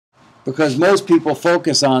because most people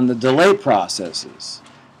focus on the delay processes.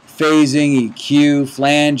 Phasing, EQ,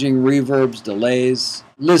 flanging, reverbs, delays,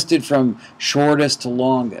 listed from shortest to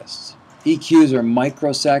longest. EQs are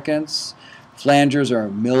microseconds, flangers are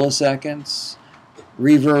milliseconds,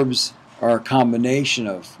 reverbs are a combination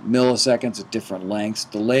of milliseconds at different lengths.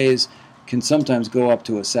 Delays can sometimes go up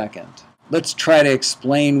to a second. Let's try to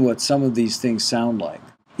explain what some of these things sound like.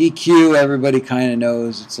 EQ, everybody kind of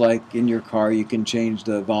knows. It's like in your car, you can change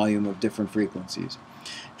the volume of different frequencies.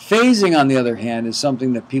 Phasing, on the other hand, is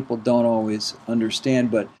something that people don't always understand,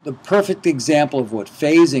 but the perfect example of what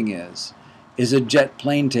phasing is a jet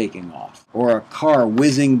plane taking off or a car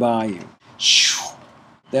whizzing by you.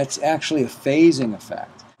 That's actually a phasing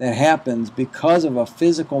effect that happens because of a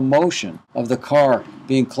physical motion of the car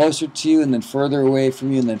being closer to you and then further away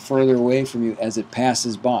from you and then further away from you as it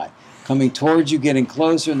passes by. Coming towards you, getting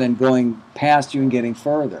closer, and then going past you and getting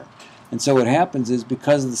further. And so what happens is,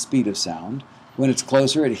 because of the speed of sound, when it's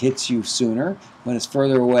closer, it hits you sooner. When it's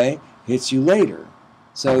further away, it hits you later.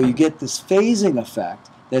 So you get this phasing effect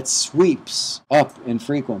that sweeps up in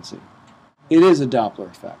frequency. It is a Doppler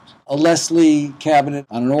effect. A Leslie cabinet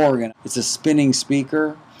on an organ, it's a spinning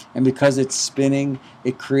speaker, and because it's spinning,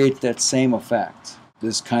 it creates that same effect,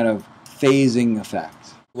 this kind of phasing effect.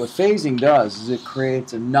 What phasing does is it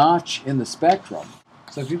creates a notch in the spectrum.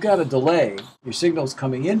 So if you've got a delay, your signal's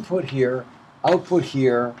coming input here, output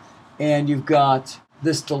here, and you've got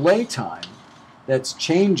this delay time that's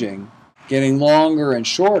changing, getting longer and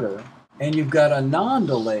shorter, and you've got a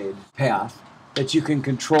non-delayed path that you can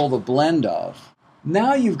control the blend of.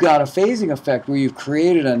 Now you've got a phasing effect where you've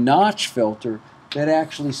created a notch filter that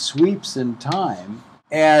actually sweeps in time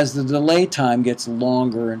as the delay time gets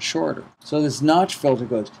longer and shorter. So this notch filter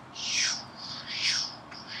goes.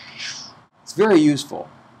 It's very useful.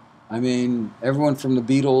 I mean, everyone from the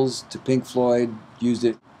Beatles to Pink Floyd used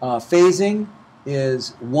it. Phasing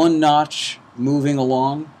is one notch moving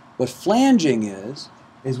along. What flanging is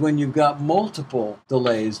when you've got multiple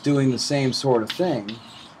delays doing the same sort of thing,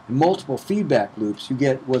 and multiple feedback loops. You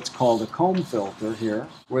get what's called a comb filter here,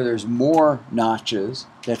 where there's more notches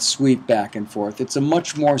that sweep back and forth. It's a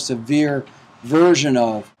much more severe version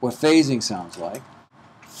of what phasing sounds like.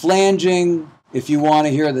 Flanging, if you want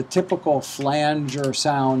to hear the typical flanger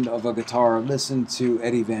sound of a guitar, listen to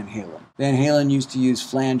Eddie Van Halen. Van Halen used to use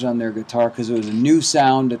flange on their guitar because it was a new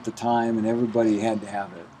sound at the time and everybody had to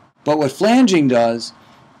have it. But what flanging does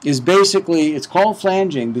is basically, it's called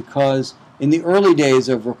flanging because in the early days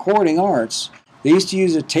of recording arts, they used to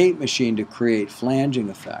use a tape machine to create flanging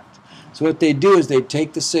effect. So what they'd do is they'd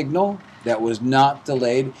take the signal that was not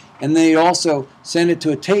delayed, and they'd also send it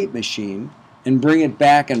to a tape machine and bring it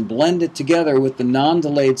back and blend it together with the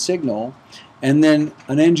non-delayed signal, and then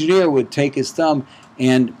an engineer would take his thumb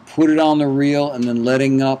and put it on the reel and then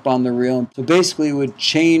letting up on the reel. So basically it would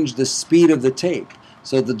change the speed of the tape.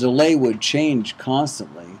 So the delay would change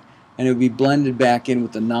constantly, and it would be blended back in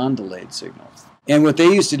with the non-delayed signals. And what they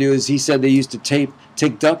used to do is, he said they used to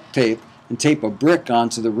take duct tape and tape a brick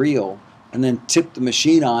onto the reel and then tip the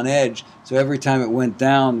machine on edge, so every time it went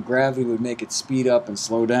down, gravity would make it speed up and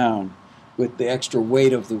slow down, with the extra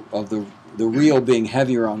weight of the reel being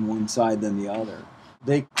heavier on one side than the other.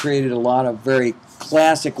 They created a lot of very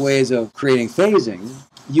classic ways of creating phasing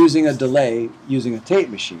using a delay, using a tape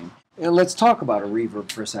machine. And let's talk about a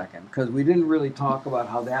reverb for a second, because we didn't really talk about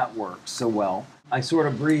how that works so well. I sort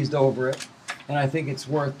of breezed over it, and I think it's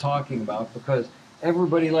worth talking about because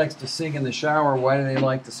everybody likes to sing in the shower. Why do they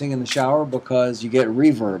like to sing in the shower? Because you get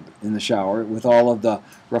reverb in the shower with all of the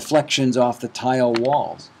reflections off the tile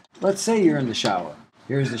walls. Let's say you're in the shower.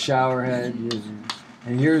 Here's the shower head,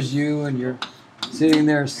 and here's you, and you're sitting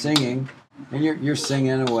there singing, and you're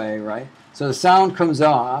singing away, right? So the sound comes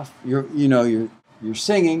off. You're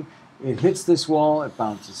singing. It hits this wall, it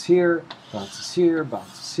bounces here, bounces here,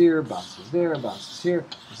 bounces here, bounces there, bounces here,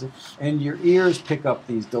 and your ears pick up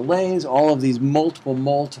these delays, all of these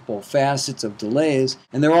multiple facets of delays,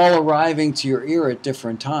 and they're all arriving to your ear at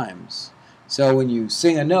different times. So when you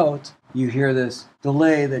sing a note, you hear this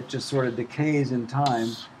delay that just sort of decays in time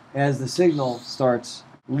as the signal starts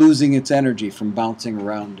losing its energy from bouncing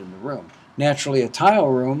around in the room. Naturally, a tile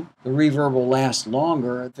room, the reverb will last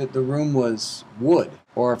longer if the room was wood,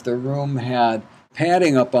 or if the room had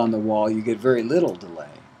padding up on the wall, you get very little delay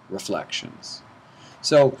reflections.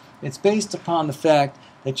 So it's based upon the fact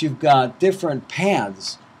that you've got different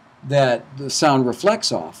paths that the sound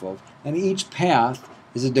reflects off of, and each path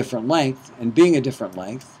is a different length, and being a different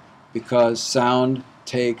length, because sound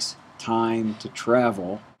takes time to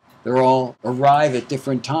travel, they all arrive at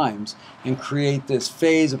different times and create this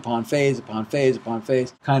phase upon phase upon phase upon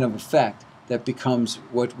phase kind of effect that becomes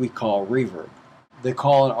what we call reverb. They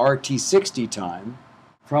call it RT60 time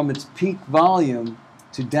from its peak volume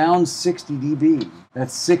to down 60 dB.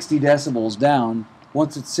 That's 60 decibels down.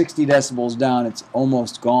 Once it's 60 decibels down, it's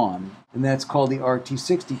almost gone. And that's called the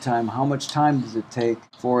RT60 time. How much time does it take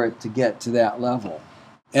for it to get to that level?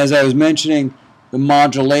 As I was mentioning, the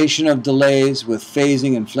modulation of delays with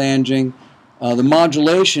phasing and flanging. The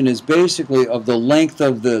modulation is basically of the length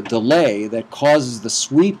of the delay that causes the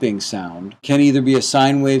sweeping sound. It can either be a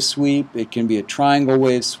sine wave sweep, it can be a triangle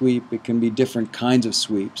wave sweep, it can be different kinds of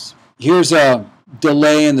sweeps. Here's a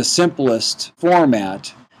delay in the simplest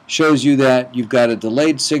format. Shows you that you've got a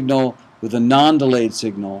delayed signal with a non-delayed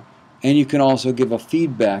signal, and you can also give a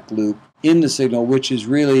feedback loop in the signal, which is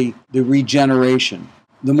really the regeneration.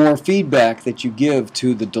 The more feedback that you give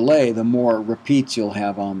to the delay, the more repeats you'll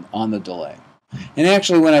have on the delay. And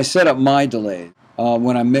actually, when I set up my delay,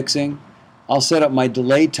 when I'm mixing, I'll set up my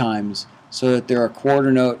delay times so that they're a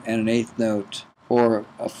quarter note and an eighth note, or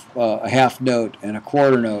a half note and a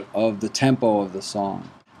quarter note of the tempo of the song.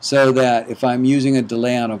 So that if I'm using a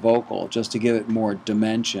delay on a vocal, just to give it more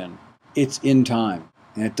dimension, it's in time.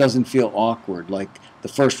 And it doesn't feel awkward, like the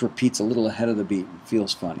first repeat's a little ahead of the beat and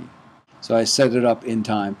feels funny. So I set it up in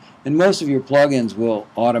time. And most of your plugins will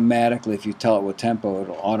automatically, if you tell it what tempo,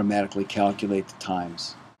 it'll automatically calculate the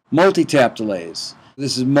times. Multi-tap delays.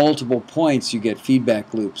 This is multiple points. You get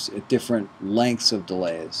feedback loops at different lengths of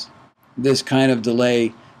delays. This kind of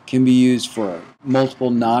delay can be used for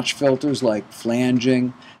multiple notch filters like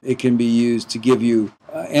flanging. It can be used to give you,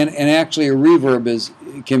 and actually a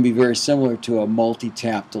reverb can be very similar to a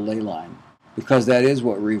multi-tap delay line, because that is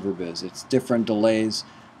what reverb is. It's different delays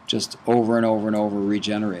just over and over and over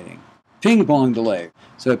regenerating. Ping pong delay.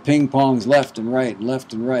 So it ping pongs left and right,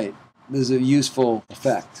 left and right. This is a useful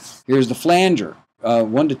effect. Here's the flanger.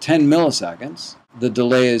 1 to 10 milliseconds. The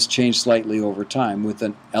delay is changed slightly over time with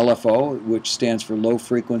an LFO, which stands for low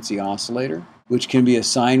frequency oscillator, which can be a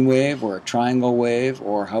sine wave or a triangle wave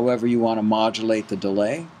or however you want to modulate the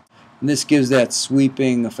delay. And this gives that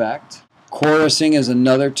sweeping effect. Chorusing is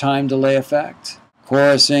another time delay effect.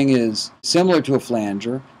 Chorusing is similar to a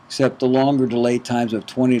flanger, except the longer delay times of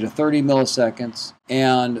 20 to 30 milliseconds,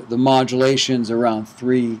 and the modulation's around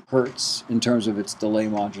 3 hertz in terms of its delay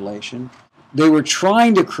modulation. They were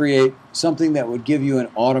trying to create something that would give you an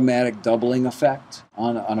automatic doubling effect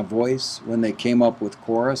on a voice when they came up with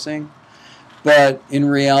chorusing, but in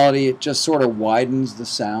reality it just sort of widens the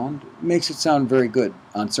sound. It makes it sound very good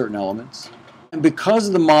on certain elements. And because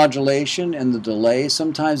of the modulation and the delay,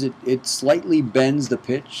 sometimes it slightly bends the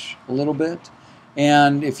pitch a little bit.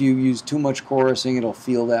 And if you use too much chorusing, it'll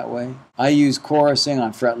feel that way. I use chorusing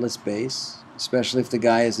on fretless bass, especially if the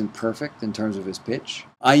guy isn't perfect in terms of his pitch.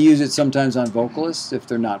 I use it sometimes on vocalists if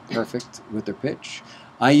they're not perfect with their pitch.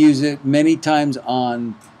 I use it many times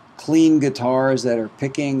on clean guitars that are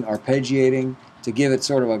picking, arpeggiating, to give it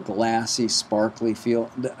sort of a glassy, sparkly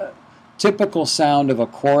feel. The typical sound of a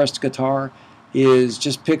chorused guitar is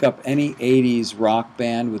just pick up any 80s rock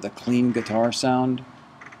band with a clean guitar sound.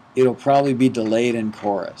 It'll probably be delayed and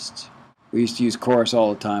chorused. We used to use chorus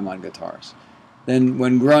all the time on guitars. Then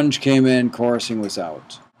when grunge came in, chorusing was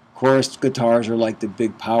out. Chorused guitars are like the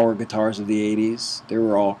big power guitars of the 80s. They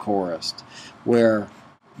were all chorused. Where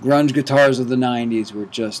grunge guitars of the 90s were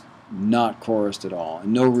just not chorused at all,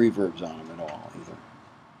 and no reverbs on them at all either.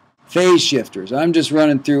 Phase shifters. I'm just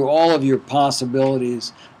running through all of your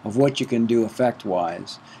possibilities of what you can do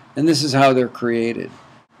effect-wise. And this is how they're created.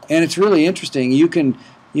 And it's really interesting. You can,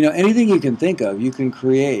 anything you can think of, you can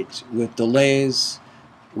create with delays,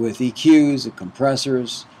 with EQs, and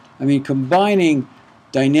compressors. I mean, combining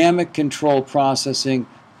dynamic control processing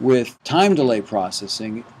with time delay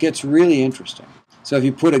processing gets really interesting. So if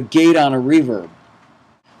you put a gate on a reverb,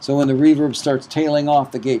 so when the reverb starts tailing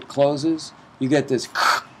off, the gate closes, you get this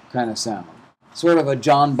kind of sound. Sort of a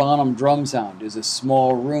John Bonham drum sound is a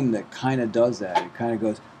small room that kind of does that. It kind of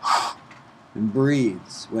goes and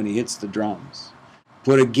breathes when he hits the drums.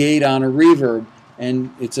 Put a gate on a reverb,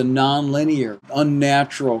 and it's a non-linear,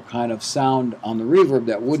 unnatural kind of sound on the reverb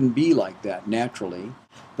that wouldn't be like that naturally,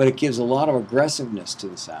 but it gives a lot of aggressiveness to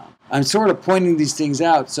the sound. I'm sort of pointing these things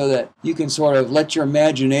out so that you can sort of let your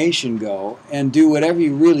imagination go and do whatever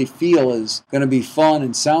you really feel is going to be fun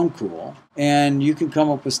and sound cool, and you can come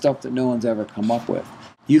up with stuff that no one's ever come up with.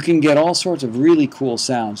 You can get all sorts of really cool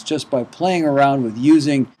sounds just by playing around with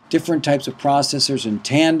using different types of processors in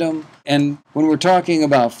tandem. And when we're talking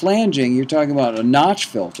about flanging, you're talking about a notch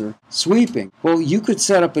filter, sweeping. Well, you could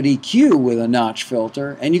set up an EQ with a notch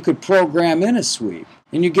filter, and you could program in a sweep,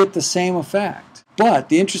 and you get the same effect. But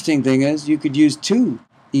the interesting thing is you could use 2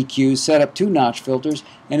 EQs, set up 2 notch filters,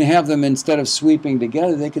 and have them, instead of sweeping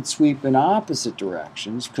together, they could sweep in opposite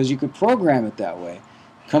directions, because you could program it that way.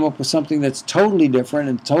 Come up with something that's totally different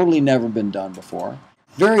and totally never been done before.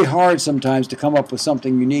 Very hard sometimes to come up with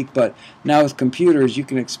something unique, but now with computers you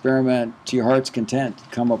can experiment to your heart's content,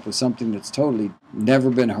 come up with something that's totally never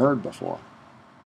been heard before.